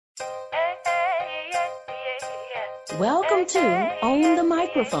Welcome to Own the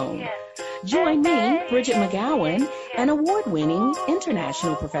Microphone. Join me, Bridget McGowan, an award-winning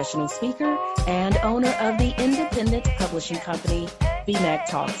international professional speaker and owner of the independent publishing company, BMAC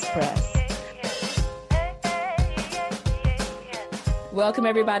Talks Press. Welcome,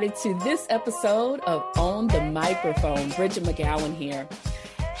 everybody, to this episode of Own the Microphone. Bridget McGowan here.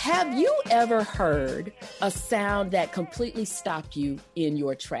 Have you ever heard a sound that completely stopped you in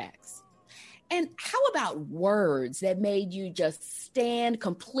your tracks? And how about words that made you just stand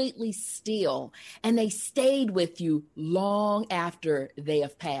completely still and they stayed with you long after they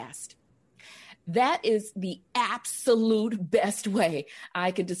have passed? That is the absolute best way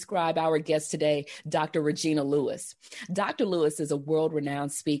I could describe our guest today, Dr. Regina Lewis. Dr. Lewis is a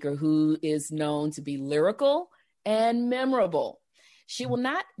world-renowned speaker who is known to be lyrical and memorable. She will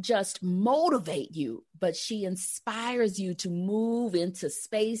not just motivate you, but she inspires you to move into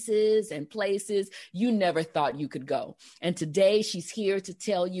spaces and places you never thought you could go. And today she's here to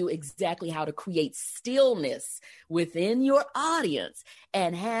tell you exactly how to create stillness within your audience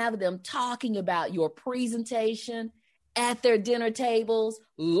and have them talking about your presentation at their dinner tables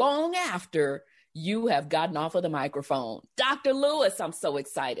long after you have gotten off of the microphone. Dr. Lewis, I'm so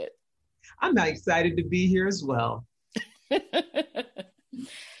excited. I'm excited to be here as well.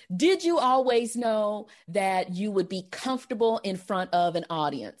 Did you always know that you would be comfortable in front of an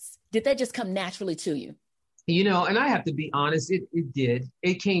audience? Did that just come naturally to you? You know, and I have to be honest, it did.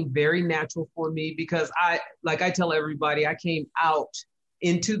 It came very natural for me because I tell everybody, I came out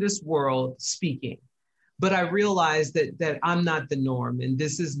into this world speaking, but I realized that I'm not the norm. And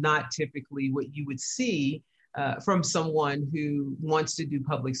this is not typically what you would see from someone who wants to do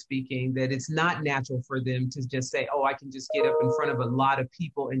public speaking, that it's not natural for them to just say, oh, I can just get up in front of a lot of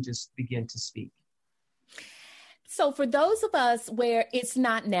people and just begin to speak. So for those of us where it's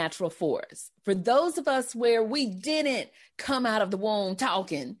not natural for us, for those of us where we didn't come out of the womb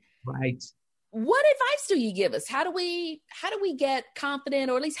talking, right? What advice do you give us? How do we get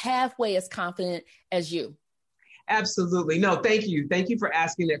confident, or at least halfway as confident as you? Absolutely. No, thank you. Thank you for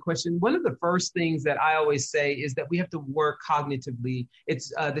asking that question. One of the first things that I always say is that we have to work cognitively.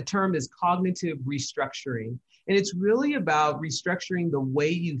 It's the term is cognitive restructuring. And it's really about restructuring the way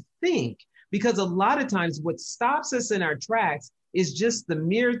you think, because a lot of times what stops us in our tracks is just the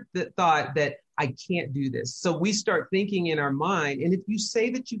mere thought that I can't do this. So we start thinking in our mind, and if you say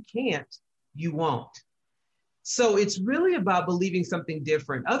that you can't, you won't. So it's really about believing something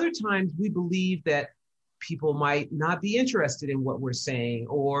different. Other times we believe that people might not be interested in what we're saying,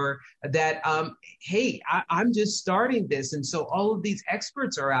 or that, hey, I'm just starting this. And so all of these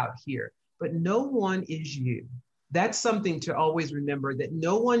experts are out here, but no one is you. That's something to always remember, that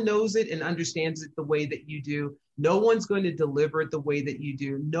no one knows it and understands it the way that you do. No one's going to deliver it the way that you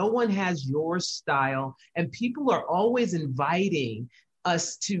do. No one has your style. And people are always inviting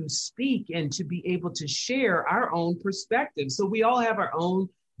us to speak and to be able to share our own perspective. So we all have our own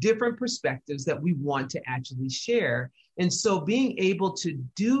different perspectives that we want to actually share. And so being able to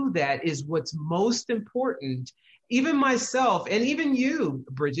do that is what's most important. Even myself and even you,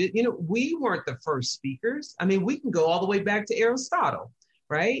 Bridget, you know, we weren't the first speakers. I mean, we can go all the way back to Aristotle,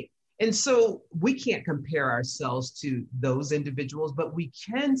 right? And so we can't compare ourselves to those individuals, but we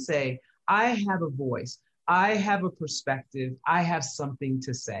can say, I have a voice, I have a perspective, I have something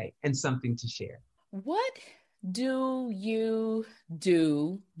to say and something to share. What do you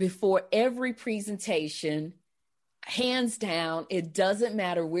do before every presentation? Hands down, it doesn't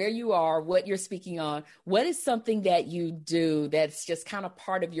matter where you are, what you're speaking on. What is something that you do that's just kind of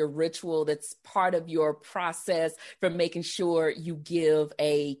part of your ritual, that's part of your process for making sure you give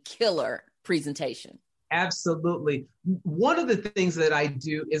a killer presentation? Absolutely. One of the things that I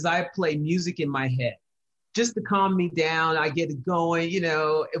do is I play music in my head just to calm me down. I get it going, you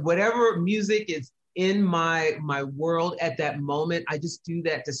know, whatever music is in my world at that moment, I just do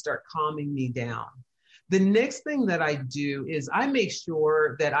that to start calming me down. The next thing that I do is I make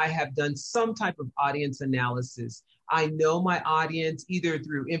sure that I have done some type of audience analysis. I know my audience either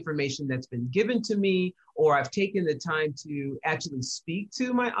through information that's been given to me, or I've taken the time to actually speak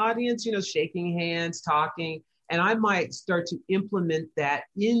to my audience, you know, shaking hands, talking, and I might start to implement that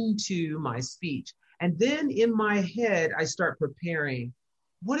into my speech. And then in my head, I start preparing.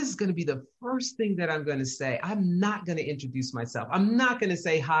 What is going to be the first thing that I'm going to say? I'm not going to introduce myself. I'm not going to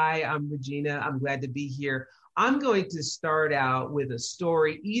say, hi, I'm Regina. I'm glad to be here. I'm going to start out with a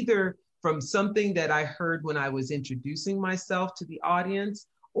story, either from something that I heard when I was introducing myself to the audience,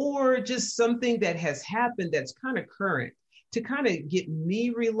 or just something that has happened that's kind of current, to kind of get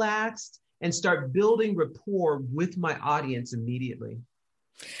me relaxed and start building rapport with my audience immediately.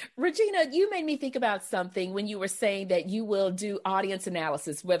 Regina, you made me think about something when you were saying that you will do audience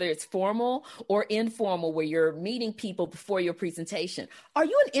analysis, whether it's formal or informal, where you're meeting people before your presentation. Are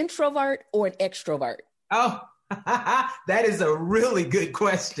you an introvert or an extrovert? Oh, that is a really good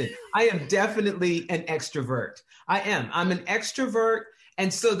question. I am definitely an extrovert. I am. I'm an extrovert.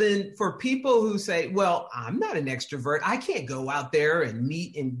 And so then for people who say, well, I'm not an extrovert, I can't go out there and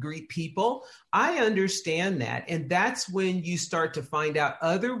meet and greet people. I understand that. And that's when you start to find out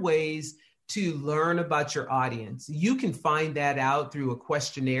other ways to learn about your audience. You can find that out through a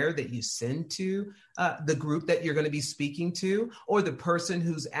questionnaire that you send to the group that you're going to be speaking to, or the person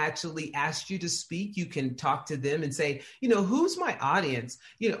who's actually asked you to speak. You can talk to them and say, who's my audience?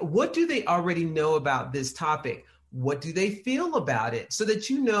 What do they already know about this topic? What do they feel about it? So that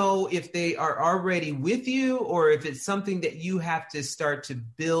you know if they are already with you or if it's something that you have to start to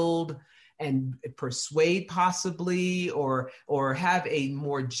build and persuade possibly, or have a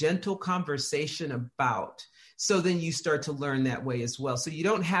more gentle conversation about. So then you start to learn that way as well. So you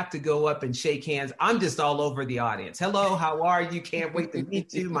don't have to go up and shake hands. I'm just all over the audience. Hello, how are you? Can't wait to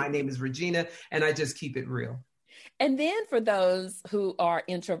meet you. My name is Regina, and I just keep it real. And then for those who are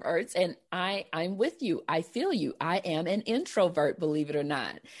introverts, and I'm with you, I feel you. I am an introvert, believe it or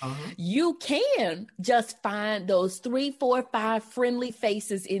not. Uh-huh. You can just find those 3, 4, 5 friendly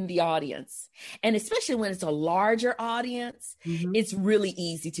faces in the audience. And especially when it's a larger audience, it's really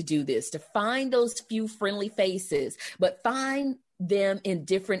easy to do this, to find those few friendly faces, but find them in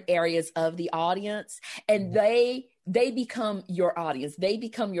different areas of the audience, and they become your audience. They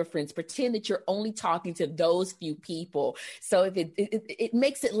become your friends. Pretend that you're only talking to those few people. So if it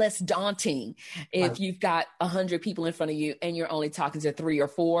makes it less daunting if you've got 100 people in front of you and you're only talking to 3 or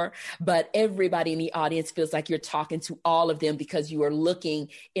 4, but everybody in the audience feels like you're talking to all of them because you are looking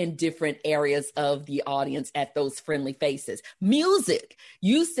in different areas of the audience at those friendly faces. Music.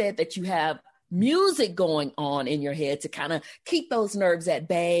 You said that you have music going on in your head to kind of keep those nerves at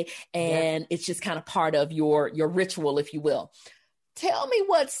bay. And it's just kind of part of your ritual, if you will. Tell me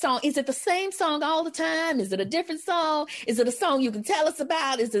what song. Is it the same song all the time? Is it a different song? Is it a song you can tell us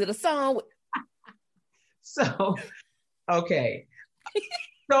about? Is it a song? So, okay.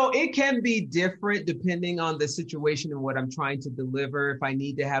 So it can be different depending on the situation and what I'm trying to deliver. If I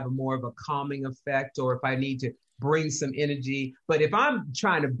need to have more of a calming effect, or if I need to bring some energy. But if I'm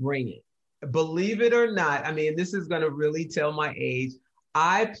trying to bring it, believe it or not, I mean, this is going to really tell my age.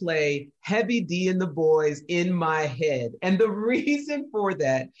 I play Heavy D and the Boys in my head. And the reason for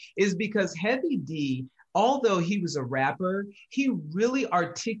that is because Heavy D, although he was a rapper, he really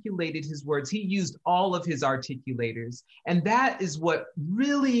articulated his words. He used all of his articulators. And that is what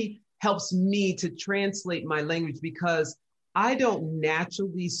really helps me to translate my language, because I don't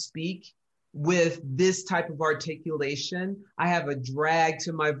naturally speak with this type of articulation. I have a drag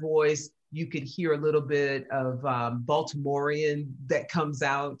to my voice. You could hear a little bit of Baltimorean that comes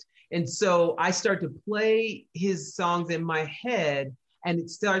out. And so I start to play his songs in my head, and it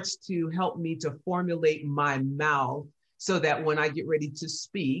starts to help me to formulate my mouth so that when I get ready to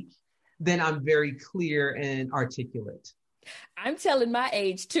speak, then I'm very clear and articulate. I'm telling my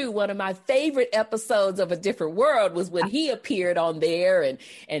age too. One of my favorite episodes of A Different World was when he appeared on there,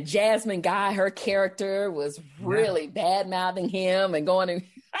 and Jasmine Guy, her character, was really bad-mouthing him and going and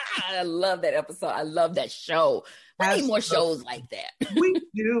I love that episode. I love that show. We need more shows like that. We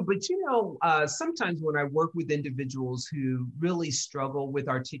do, but sometimes when I work with individuals who really struggle with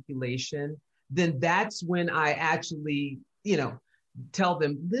articulation, then that's when I actually, tell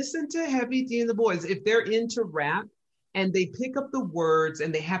them, listen to Heavy D and the Boys. If they're into rap and they pick up the words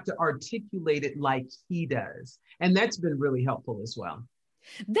and they have to articulate it like he does. And that's been really helpful as well.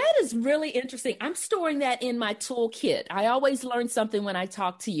 That is really interesting. I'm storing that in my toolkit. I always learn something when I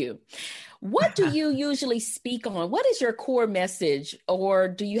talk to you. What do you usually speak on? What is your core message? Or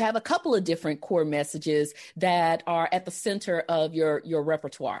do you have a couple of different core messages that are at the center of your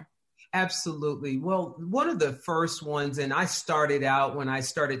repertoire? Absolutely. Well, one of the first ones, and I started out when I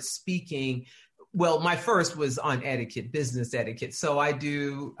started speaking, well, my first was on etiquette, business etiquette. So I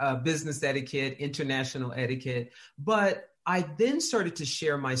do business etiquette, international etiquette, but I then started to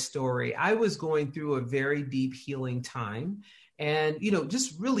share my story. I was going through a very deep healing time and,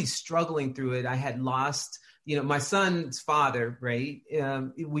 just really struggling through it. I had lost, my son's father, right?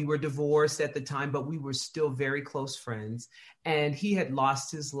 We were divorced at the time, but we were still very close friends. And he had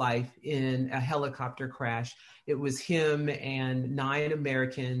lost his life in a helicopter crash. It was him and 9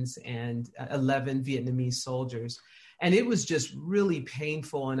 Americans and 11 Vietnamese soldiers. And it was just really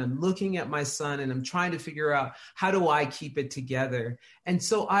painful. And I'm looking at my son and I'm trying to figure out, how do I keep it together? And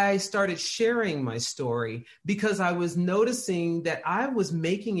so I started sharing my story because I was noticing that I was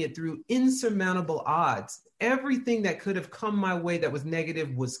making it through insurmountable odds. Everything that could have come my way that was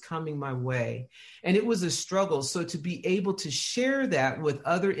negative was coming my way. And it was a struggle. So to be able to share that with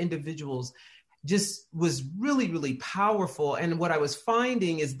other individuals just was really, really powerful. And what I was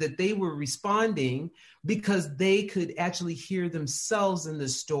finding is that they were responding because they could actually hear themselves in the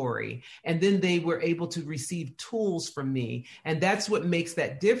story. And then they were able to receive tools from me. And that's what makes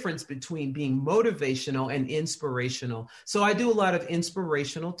that difference between being motivational and inspirational. So I do a lot of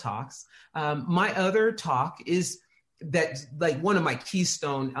inspirational talks. My other talk is that, like, one of my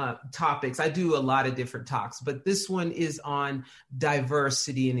keystone topics. I do a lot of different talks, but this one is on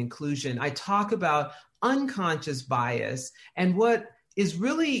diversity and inclusion. I talk about unconscious bias, and what is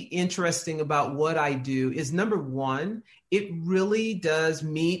really interesting about what I do is, number one, it really does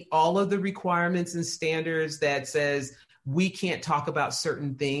meet all of the requirements and standards that says we can't talk about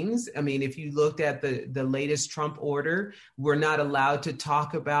certain things. I mean, if you looked at the latest Trump order, we're not allowed to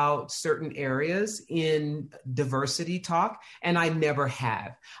talk about certain areas in diversity talk, and I never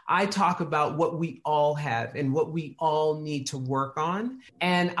have. I talk about what we all have and what we all need to work on,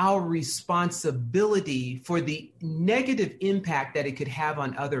 and our responsibility for the negative impact that it could have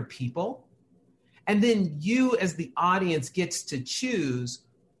on other people. And then you, as the audience, gets to choose,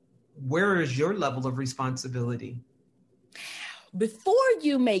 where is your level of responsibility? Before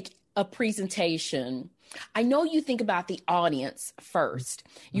you make a presentation, I know you think about the audience first.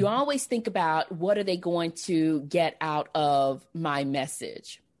 You always think about, what are they going to get out of my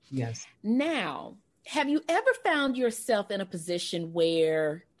message? Yes. Now, have you ever found yourself in a position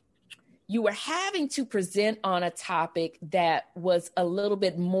where you were having to present on a topic that was a little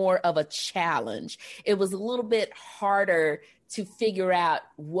bit more of a challenge? It was a little bit harder to figure out,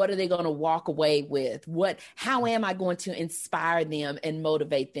 what are they going to walk away with? How am I going to inspire them and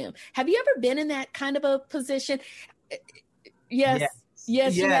motivate them? Have you ever been in that kind of a position? Yes.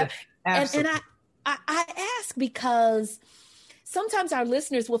 You have. And I ask because sometimes our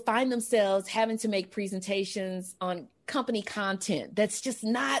listeners will find themselves having to make presentations on company content that's just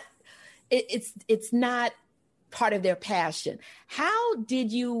not, it's not part of their passion. How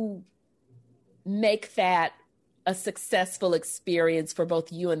did you make that a successful experience for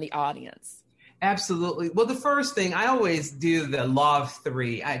both you and the audience? Absolutely. Well, the first thing, I always do the law of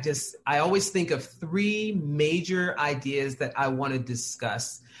three. I always think of three major ideas that I want to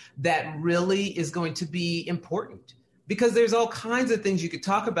discuss that really is going to be important, because there's all kinds of things you could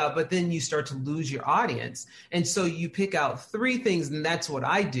talk about, but then you start to lose your audience. And so you pick out three things, and that's what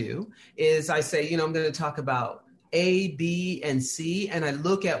I do, is I say, I'm going to talk about A, B, and C, and I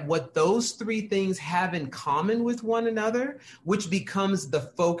look at what those three things have in common with one another, which becomes the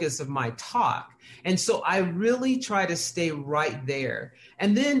focus of my talk. And so I really try to stay right there.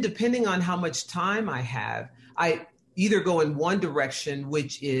 And then, depending on how much time I have, I either go in one direction,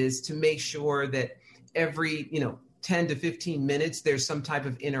 which is to make sure that every, 10 to 15 minutes, there's some type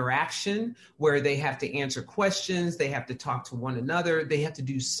of interaction where they have to answer questions, they have to talk to one another, they have to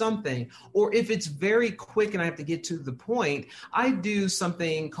do something. Or if it's very quick and I have to get to the point, I do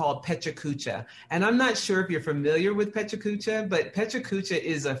something called Pecha Kucha. And I'm not sure if you're familiar with Pecha Kucha, but Pecha Kucha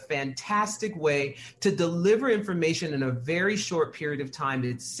is a fantastic way to deliver information in a very short period of time.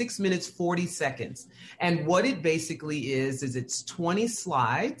 It's 6 minutes, 40 seconds. And what it basically is it's 20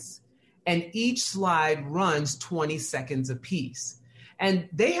 slides, and each slide runs 20 seconds apiece. And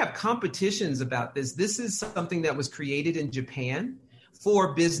they have competitions about this. This is something that was created in Japan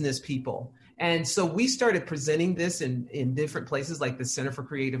for business people. And so we started presenting this in different places, like the Center for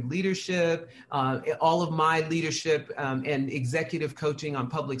Creative Leadership, all of my leadership and executive coaching on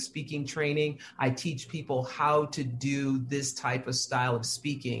public speaking training. I teach people how to do this type of style of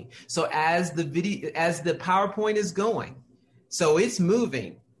speaking. So as the PowerPoint is going, so it's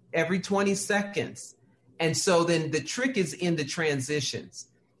moving every 20 seconds. And so then the trick is in the transitions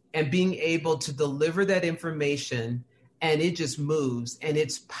and being able to deliver that information, and it just moves, and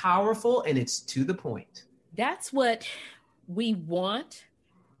it's powerful, and it's to the point. That's what we want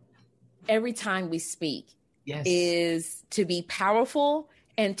every time we speak. Yes. Is to be powerful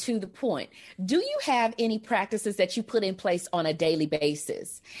and to the point. Do you have any practices that you put in place on a daily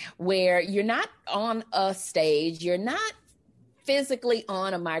basis where you're not on a stage, you're not physically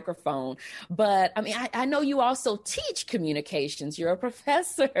on a microphone, but I know you also teach communications. You're a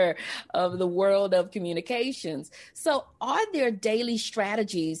professor of the world of communications. So are there daily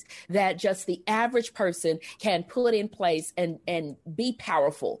strategies that just the average person can put in place and be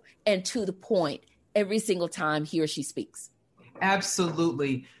powerful and to the point every single time he or she speaks?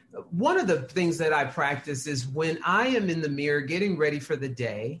 Absolutely. One of the things that I practice is when I am in the mirror getting ready for the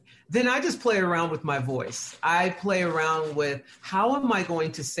day, then I just play around with my voice. I play around with how am I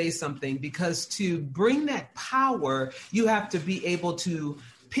going to say something? Because to bring that power, you have to be able to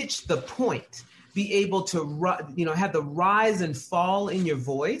pitch the point, be able to, have the rise and fall in your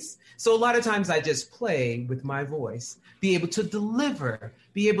voice. So a lot of times I just play with my voice, be able to deliver,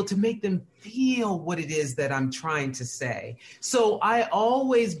 be able to make them feel what it is that I'm trying to say. So I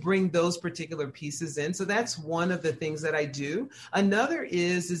always bring those particular pieces in. So that's one of the things that I do. Another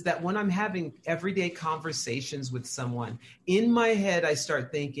is that when I'm having everyday conversations with someone, in my head, I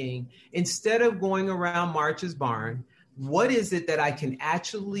start thinking, instead of going around March's barn, what is it that I can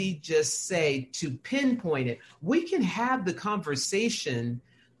actually just say to pinpoint it? We can have the conversation,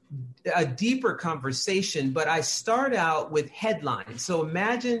 a deeper conversation, but I start out with headlines. So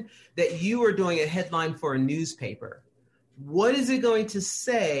imagine that you are doing a headline for a newspaper. What is it going to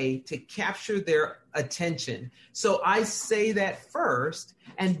say to capture their attention? So I say that first,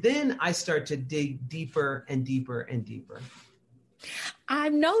 and then I start to dig deeper and deeper and deeper.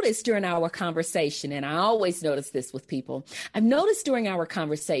 I've noticed during our conversation, and I always notice this with people, I've noticed during our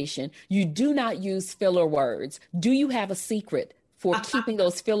conversation, you do not use filler words. Do you have a secret for keeping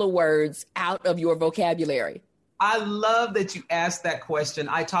those filler words out of your vocabulary? I love that you asked that question.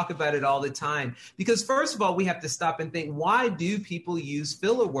 I talk about it all the time because first of all, we have to stop and think, why do people use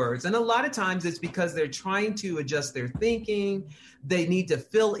filler words? And a lot of times it's because they're trying to adjust their thinking. They need to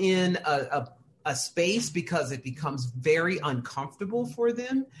fill in a space because it becomes very uncomfortable for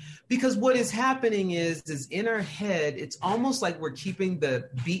them. Because what is happening is in our head, it's almost like we're keeping the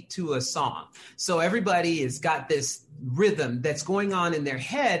beat to a song. So everybody has got this rhythm that's going on in their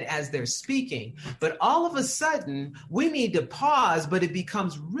head as they're speaking. But all of a sudden, we need to pause, but it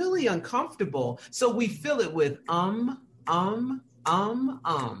becomes really uncomfortable. So we fill it with But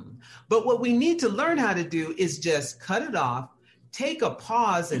what we need to learn how to do is just cut it off, take a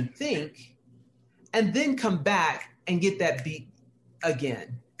pause and think, and then come back and get that beat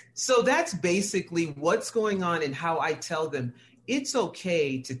again. So that's basically what's going on and how I tell them it's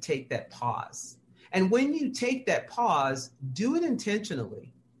okay to take that pause. And when you take that pause, do it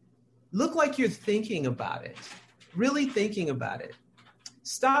intentionally. Look like you're thinking about it, really thinking about it.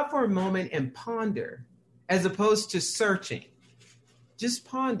 Stop for a moment and ponder as opposed to searching. Just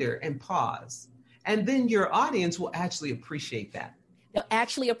ponder and pause. And then your audience will actually appreciate that. They'll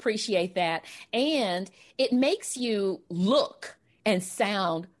actually appreciate that. And it makes you look and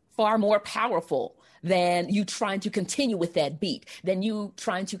sound far more powerful than you trying to continue with that beat, than you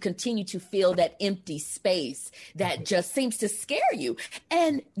trying to continue to fill that empty space that just seems to scare you.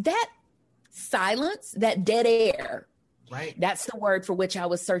 And that silence, that dead air, right? That's the word for which I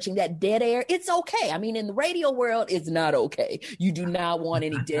was searching, that dead air. It's okay. I mean, in the radio world, it's not okay. You do not want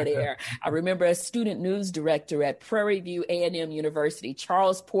any dead air. I remember a student news director at Prairie View A&M University,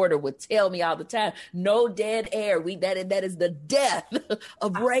 Charles Porter, would tell me all the time, no dead air. That is the death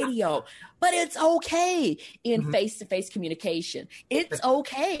of radio. But it's okay in face-to-face communication. It's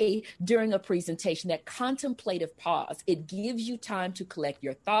okay during a presentation, that contemplative pause. It gives you time to collect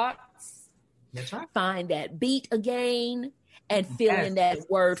your thoughts. That's right. Find that beat again and fill in that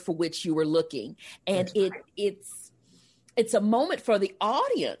word for which you were looking. And it's a moment for the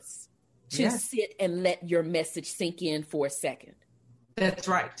audience to sit and let your message sink in for a second. That's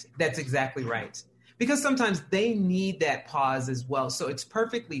right. That's exactly right. Because sometimes they need that pause as well. So it's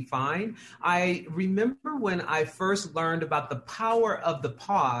perfectly fine. I remember when I first learned about the power of the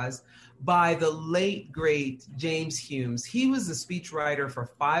pause by the late, great James Humes. He was a speechwriter for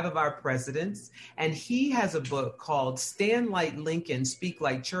 5 of our presidents, and he has a book called Stand Like Lincoln, Speak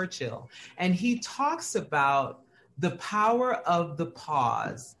Like Churchill. And he talks about the power of the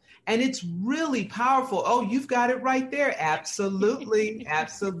pause. And it's really powerful. Oh, you've got it right there. Absolutely.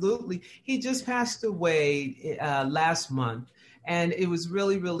 Absolutely. He just passed away last month, and it was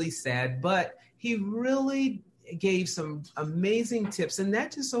really, really sad. But he really gave some amazing tips, and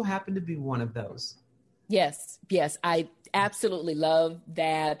that just so happened to be one of those. Yes. I absolutely love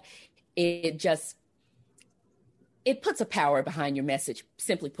that. It puts a power behind your message,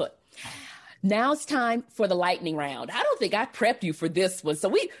 simply put. Now it's time for the lightning round. I don't think I prepped you for this one.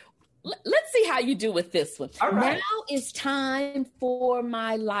 So let's see how you do with this one. All right. Now it's time for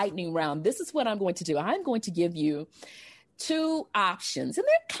my lightning round. This is what I'm going to do. I'm going to give you 2 options, and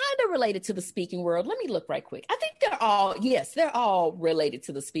they're kind of related to the speaking world. Let me look right quick. I think they're all related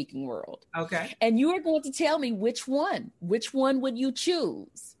to the speaking world. Okay. And you are going to tell me which one would you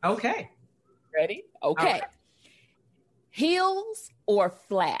choose? Okay. Ready? Okay. Right. Heels or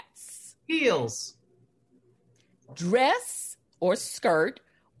flats? Heels. dress or skirt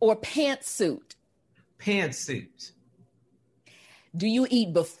or pantsuit? Pantsuit. Do you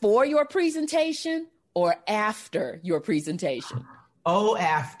eat before your presentation or after your presentation? Oh,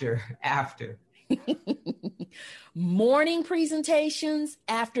 after. Morning presentations,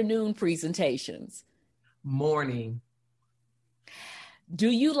 afternoon presentations? Morning. Do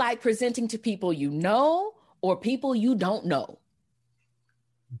you like presenting to people you know or people you don't know?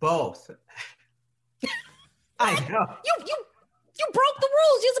 Both. I know. You broke the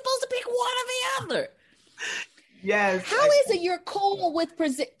rules. You're supposed to pick one or the other. Yes. How is it you're cool with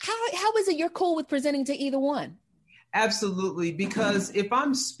how is it you're cool with presenting to either one? Absolutely. Because if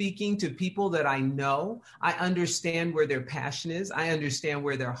I'm speaking to people that I know, I understand where their passion is. I understand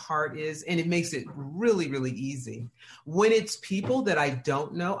where their heart is. And it makes it really, really easy. When it's people that I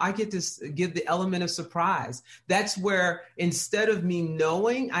don't know, I get to give the element of surprise. That's where instead of me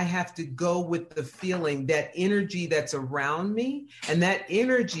knowing, I have to go with the feeling, that energy that's around me. And that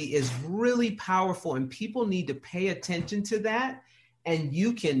energy is really powerful. And people need to pay attention to that. And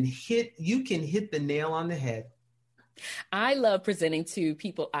you can hit the nail on the head. I love presenting to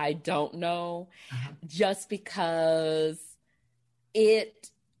people I don't know just because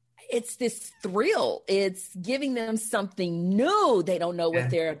it's this thrill. It's giving them something new. They don't know what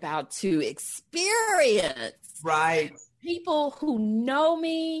they're about to experience. Right. People who know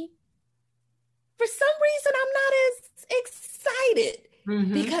me, for some reason, I'm not as excited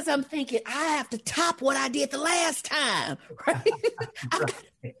because I'm thinking I have to top what I did the last time.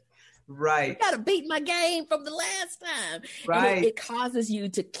 Right. Right. I got to beat my game from the last time. Right. And it causes you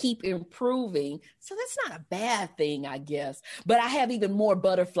to keep improving. So that's not a bad thing, I guess. But I have even more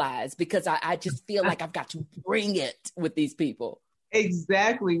butterflies because I just feel like I've got to bring it with these people.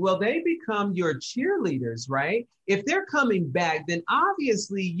 Exactly. Well, they become your cheerleaders, right? If they're coming back, then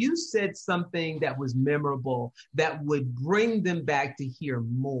obviously you said something that was memorable that would bring them back to hear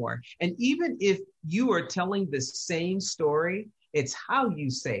more. And even if you are telling the same story, it's how you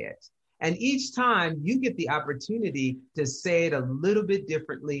say it. And each time you get the opportunity to say it a little bit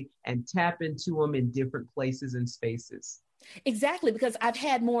differently and tap into them in different places and spaces. Exactly, because I've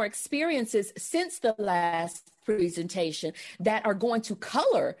had more experiences since the last presentation that are going to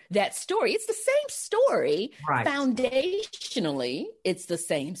color that story. It's the same story. Right. Foundationally, it's the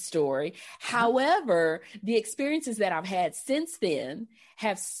same story. However, the experiences that I've had since then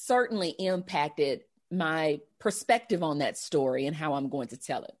have certainly impacted my perspective on that story and how I'm going to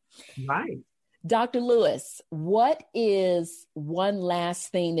tell it. Right. Dr. Lewis, what is one last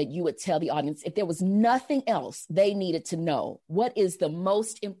thing that you would tell the audience if there was nothing else they needed to know? What is the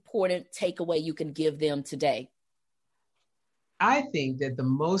most important takeaway you can give them today? I think that the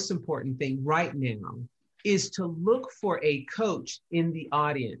most important thing right now is to look for a coach in the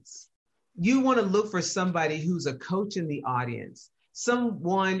audience. You want to look for somebody who's a coach in the audience.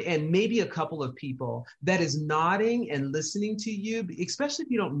 Someone and maybe a couple of people that is nodding and listening to you, especially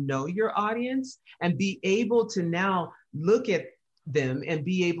if you don't know your audience, and be able to now look at them and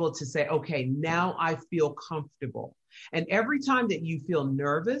be able to say, okay, now I feel comfortable. And every time that you feel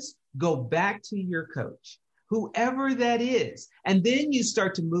nervous, go back to your coach, whoever that is. And then you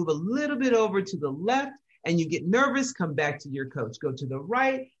start to move a little bit over to the left and you get nervous, come back to your coach. Go to the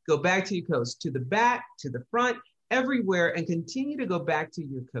right, go back to your coach, to the back, to the front, everywhere, and continue to go back to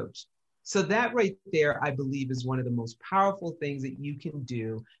your coach. So that right there, I believe, is one of the most powerful things that you can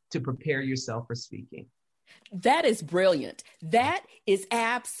do to prepare yourself for speaking. That is brilliant. That is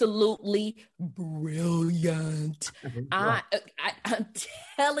absolutely brilliant. I'm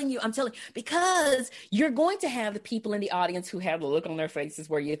telling you, because you're going to have the people in the audience who have the look on their faces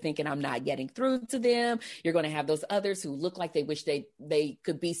where you're thinking, I'm not getting through to them. You're going to have those others who look like they wish they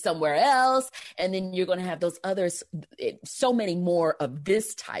could be somewhere else. And then you're going to have those others, so many more of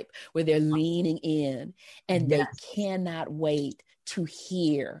this type where they're leaning in and they cannot wait to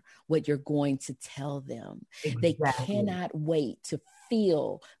hear what you're going to tell them. Exactly. They cannot wait to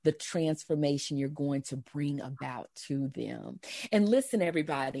feel the transformation you're going to bring about to them. And listen,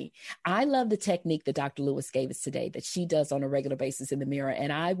 everybody, I love the technique that Dr. Lewis gave us today that she does on a regular basis in the mirror.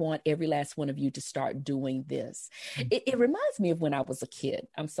 And I want every last one of you to start doing this. It reminds me of when I was a kid.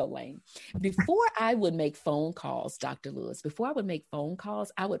 I'm so lame. Before I would make phone calls, Dr. Lewis,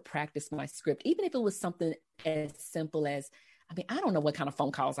 I would practice my script, even if it was something as simple as, I don't know what kind of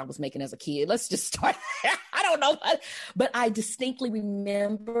phone calls I was making as a kid. Let's just start. I don't know. But I distinctly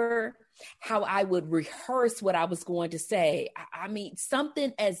remember how I would rehearse what I was going to say.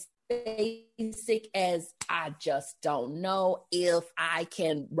 Something as basic as, I just don't know if I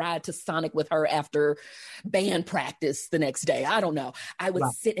can ride to Sonic with her after band practice the next day. I don't know. I would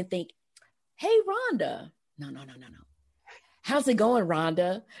sit and think, hey, Rhonda, How's it going,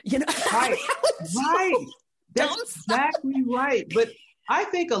 Rhonda? Right. Right. That's exactly right. But I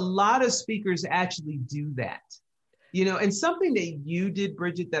think a lot of speakers actually do that. And something that you did,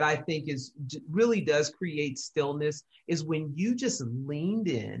 Bridget, that I think really does create stillness is when you just leaned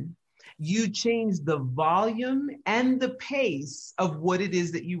in, you changed the volume and the pace of what it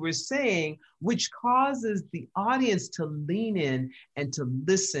is that you were saying, which causes the audience to lean in and to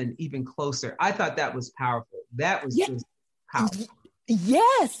listen even closer. I thought that was powerful. That was just powerful.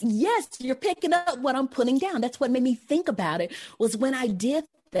 Yes. You're picking up what I'm putting down. That's what made me think about it, was when I did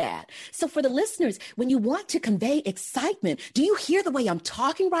that. So for the listeners, when you want to convey excitement, do you hear the way I'm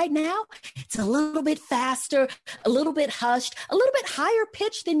talking right now? It's a little bit faster, a little bit hushed, a little bit higher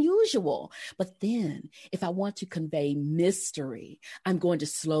pitched than usual. But then if I want to convey mystery, I'm going to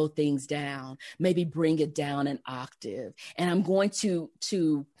slow things down, maybe bring it down an octave. And I'm going to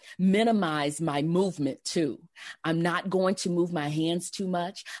minimize my movement too. I'm not going to move my hands too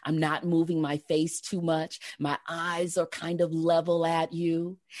much. I'm not moving my face too much. My eyes are kind of level at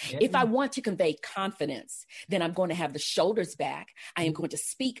you. Yeah. If I want to convey confidence, then I'm going to have the shoulders back. I am going to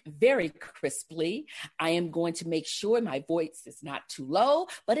speak very crisply. I am going to make sure my voice is not too low,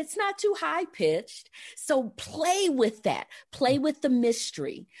 but it's not too high pitched. So play with that. Play with the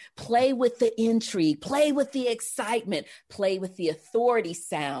mystery. Play with the intrigue. Play with the excitement. Play with the authority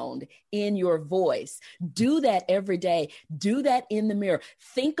sound in your voice. Do that every day. Do that in the mirror.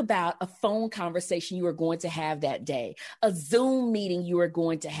 Think about a phone conversation you are going to have that day, a Zoom meeting you are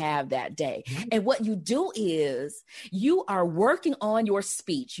going to have that day. And what you do is you are working on your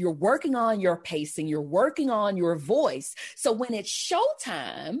speech. You're working on your pacing. You're working on your voice. So when it's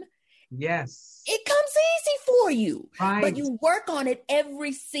showtime, yes, it comes easy for you, right. But you work on it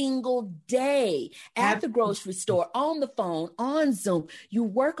every single day at the grocery store, on the phone, on Zoom. You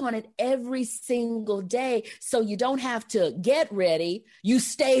work on it every single day so you don't have to get ready. You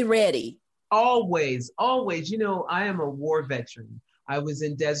stay ready. Always, always. I am a war veteran. I was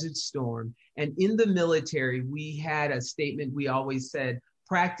in Desert Storm, and in the military, we had a statement we always said,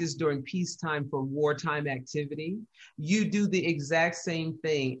 practice during peacetime for wartime activity. You do the exact same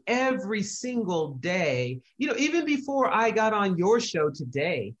thing every single day. Even before I got on your show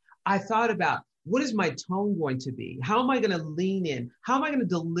today, I thought about, what is my tone going to be? How am I going to lean in? How am I going to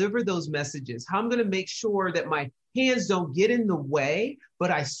deliver those messages? How am I going to make sure that my hands don't get in the way,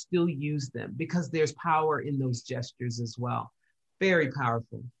 but I still use them, because there's power in those gestures as well. Very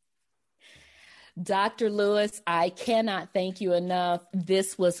powerful. Dr. Lewis, I cannot thank you enough.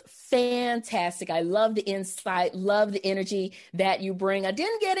 This was fantastic. I love the insight, love the energy that you bring. I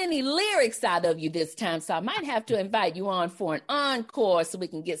didn't get any lyrics out of you this time, so I might have to invite you on for an encore so we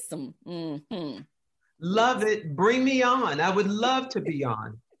can get some. Love it. Bring me on. I would love to be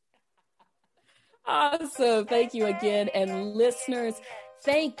on. Awesome. Thank you again. And listeners,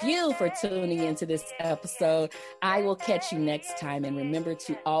 thank you for tuning into this episode. I will catch you next time. And remember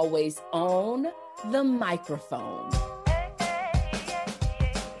to always own the microphone.